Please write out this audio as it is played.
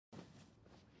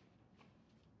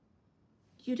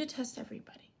You detest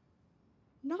everybody.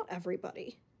 Not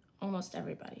everybody. Almost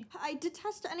everybody. I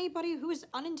detest anybody who is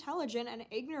unintelligent and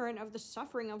ignorant of the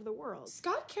suffering of the world.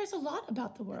 Scott cares a lot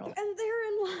about the world. And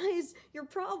therein lies your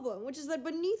problem, which is that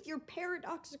beneath your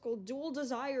paradoxical dual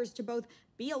desires to both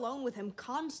be alone with him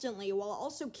constantly while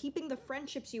also keeping the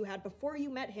friendships you had before you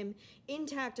met him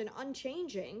intact and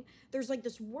unchanging, there's like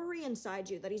this worry inside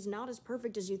you that he's not as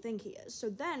perfect as you think he is. So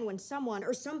then when someone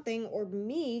or something or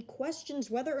me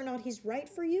questions whether or not he's right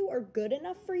for you or good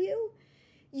enough for you,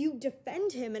 you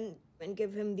defend him and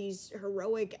give him these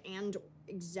heroic and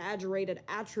exaggerated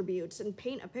attributes and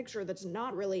paint a picture that's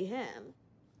not really him.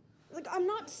 Like, I'm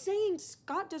not saying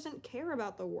Scott doesn't care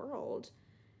about the world,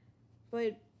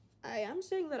 but I am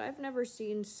saying that I've never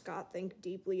seen Scott think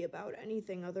deeply about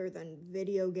anything other than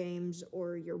video games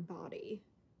or your body.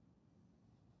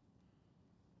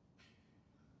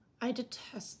 I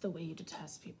detest the way you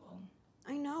detest people.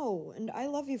 I know, and I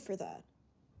love you for that.